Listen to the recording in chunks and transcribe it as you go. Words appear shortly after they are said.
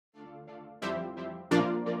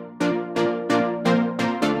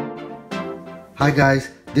Hi guys,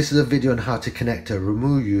 this is a video on how to connect a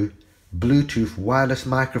Removu Bluetooth wireless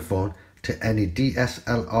microphone to any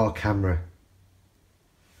DSLR camera.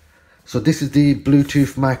 So this is the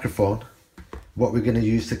Bluetooth microphone, what we're going to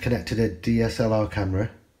use to connect to the DSLR camera.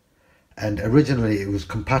 And originally it was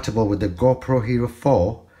compatible with the GoPro Hero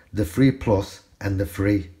 4, the 3 Plus and the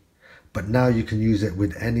 3. But now you can use it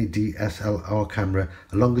with any DSLR camera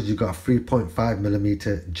as long as you've got a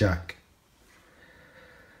 3.5mm jack.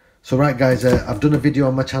 So right guys, I've done a video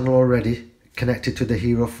on my channel already connected to the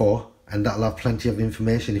Hero 4, and that'll have plenty of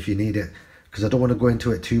information if you need it, because I don't want to go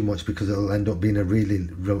into it too much because it'll end up being a really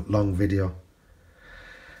long video.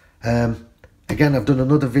 Again, I've done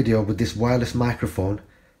another video with this wireless microphone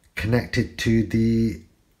connected to the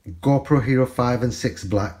GoPro Hero 5 and 6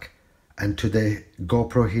 Black and to the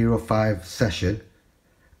GoPro Hero 5 Session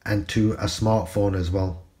and to a smartphone as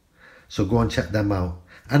well. So go and check them out.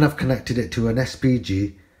 And I've connected it to an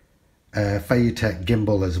SPG Fayutech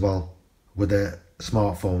gimbal as well with a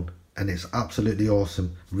smartphone, and it's absolutely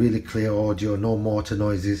awesome. Really clear audio, no motor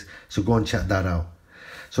noises, so go and check that out.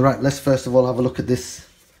 So right, let's first of all have a look at this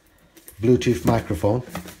Bluetooth microphone.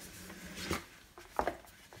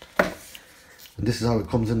 And this is how it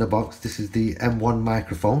comes in the box. This is the M1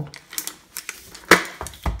 microphone,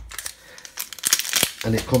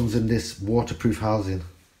 and it comes in this waterproof housing.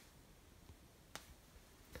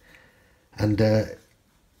 And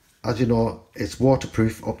as you know, it's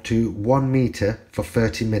waterproof up to 1 meter for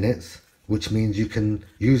 30 minutes, which means you can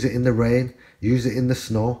use it in the rain, use it in the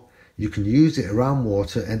snow, you can use it around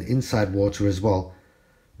water and inside water as well.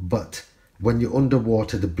 But when you're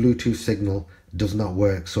underwater, the Bluetooth signal does not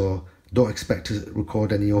work, so don't expect to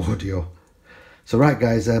record any audio. So right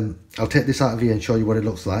guys, I'll take this out of here and show you what it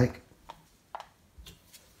looks like.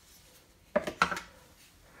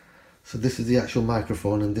 So this is the actual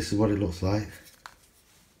microphone, and this is what it looks like.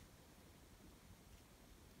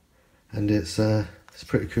 And it's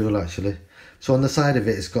pretty cool actually. So on the side of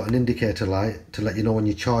it, it's got an indicator light to let you know when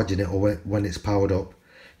you're charging it or when it's powered up.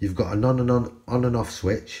 You've got an on and off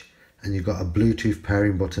switch, and you've got a Bluetooth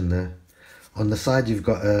pairing button there. On the side you've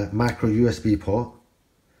got a micro USB port,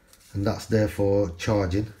 and that's there for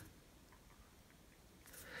charging.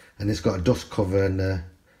 And it's got a dust cover and a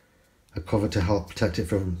cover to help protect it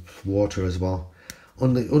from water as well.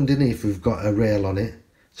 Underneath we've got a rail on it,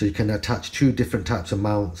 so you can attach two different types of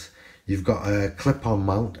mounts. You've got a clip-on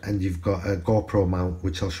mount and you've got a GoPro mount,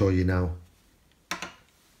 which I'll show you now.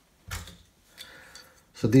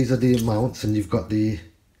 So these are the mounts, and you've got the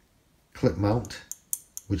clip mount,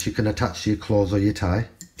 which you can attach to your clothes or your tie.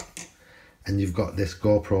 And you've got this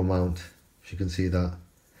GoPro mount, if you can see that.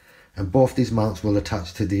 And both these mounts will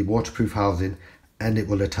attach to the waterproof housing, and it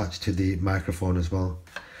will attach to the microphone as well.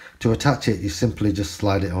 To attach it, you simply just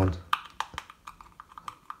slide it on.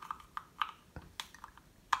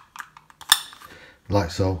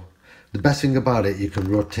 Like so. The best thing about it, you can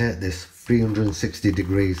rotate this 360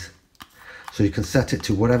 degrees. So you can set it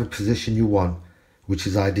to whatever position you want, which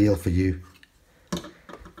is ideal for you.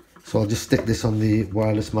 So I'll just stick this on the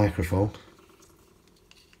wireless microphone.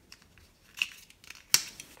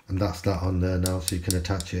 And that's that on there now, so you can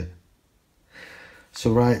attach it.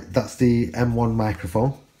 So right, that's the M1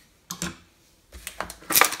 microphone.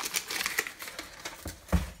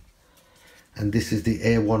 And this is the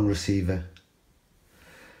A1 receiver.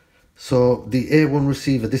 So the A1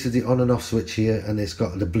 receiver, this is the on and off switch here, and it's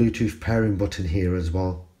got the Bluetooth pairing button here as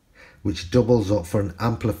well, which doubles up for an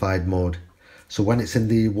amplified mode. So when it's in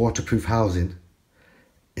the waterproof housing,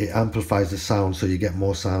 it amplifies the sound, so you get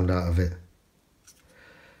more sound out of it.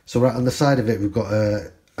 So right on the side of it, we've got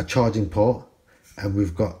a charging port, and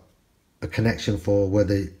we've got a connection for where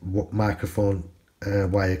the microphone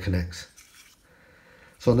wire connects.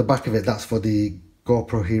 So on the back of it, that's for the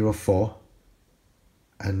GoPro Hero 4.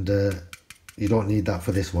 And you don't need that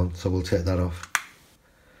for this one, so we'll take that off.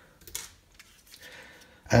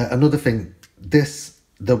 Another thing,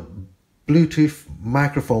 the Bluetooth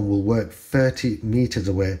microphone will work 30 meters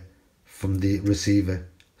away from the receiver,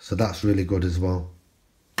 so that's really good as well.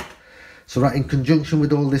 So right, in conjunction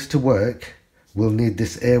with all this to work, we'll need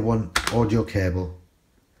this A1 audio cable.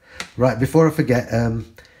 Right, before I forget,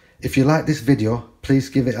 if you like this video, please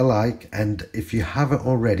give it a like, and if you haven't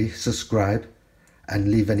already, subscribe and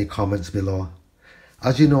leave any comments below.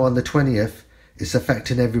 As you know, on the 20th, it's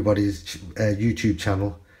affecting everybody's YouTube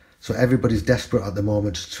channel, so everybody's desperate at the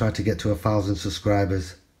moment to try to get to 1,000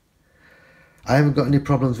 subscribers. I haven't got any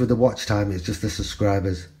problems with the watch time, it's just the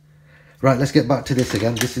subscribers. Right, let's get back to this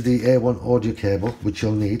again. This is the A1 audio cable, which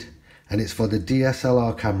you'll need, and it's for the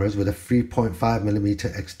DSLR cameras with a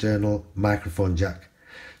 3.5mm external microphone jack.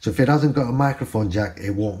 So if it hasn't got a microphone jack,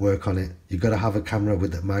 it won't work on it. You've got to have a camera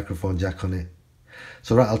with a microphone jack on it.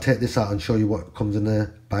 So right, I'll take this out and show you what comes in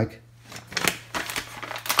the bag.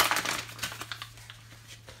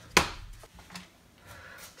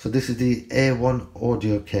 So this is the A1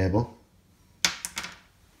 audio cable.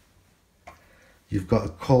 You've got a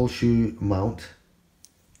cold shoe mount.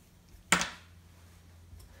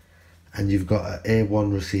 And you've got an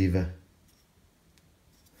A1 receiver.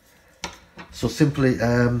 So simply,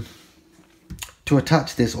 to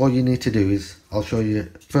attach this, all you need to do is, I'll show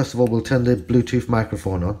you. First of all, we'll turn the Bluetooth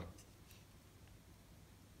microphone on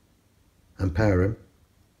and pair him.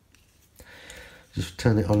 Just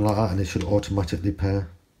turn it on like that and it should automatically pair.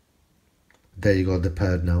 There you go, they're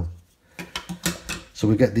paired now. So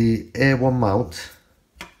we get the A1 mount,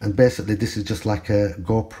 and basically this is just like a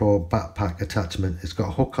GoPro backpack attachment. It's got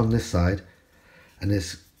a hook on this side and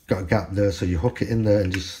it's got a gap there, so you hook it in there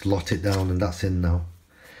and just slot it down, and that's in now.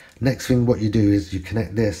 Next thing what you do is you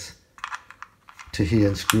connect this to here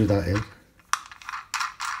and screw that in.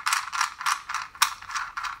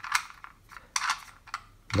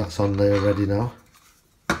 That's on there ready now.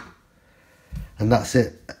 And that's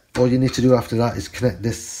it. All you need to do after that is connect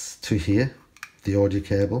this to here, the audio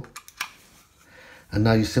cable. And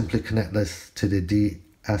now you simply connect this to the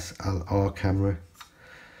DSLR camera.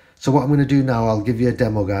 So what I'm going to do now, I'll give you a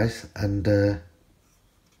demo, guys, and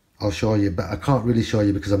I'll show you, but I can't really show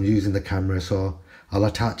you because I'm using the camera, so I'll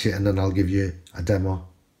attach it and then I'll give you a demo.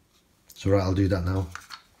 So right, I'll do that now.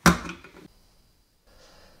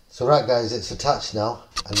 So right guys, it's attached now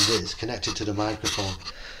and it's connected to the microphone.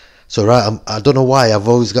 So right, I don't know why, I've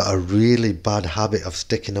always got a really bad habit of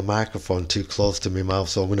sticking the microphone too close to my mouth,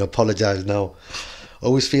 so I'm going to apologise now. I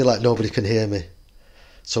always feel like nobody can hear me.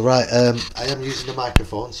 So right, I am using the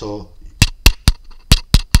microphone, so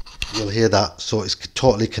you'll hear that. So it's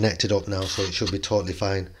totally connected up now, so it should be totally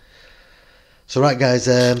fine. So right guys,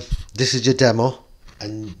 this is your demo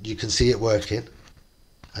and you can see it working.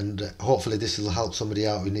 And hopefully this will help somebody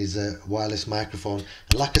out who needs a wireless microphone.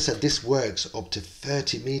 And like I said, this works up to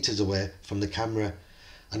 30 meters away from the camera.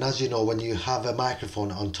 And as you know, when you have a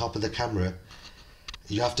microphone on top of the camera,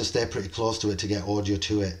 you have to stay pretty close to it to get audio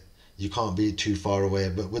to it. You can't be too far away,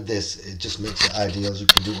 but with this, it just makes it ideal. You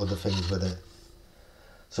can do other things with it.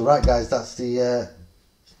 So right guys, that's the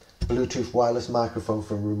Bluetooth wireless microphone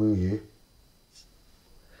from Removu.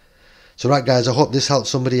 So right guys, I hope this helps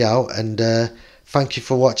somebody out, and thank you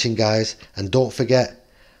for watching guys, and don't forget,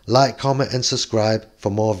 like, comment and subscribe for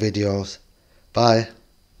more videos. Bye.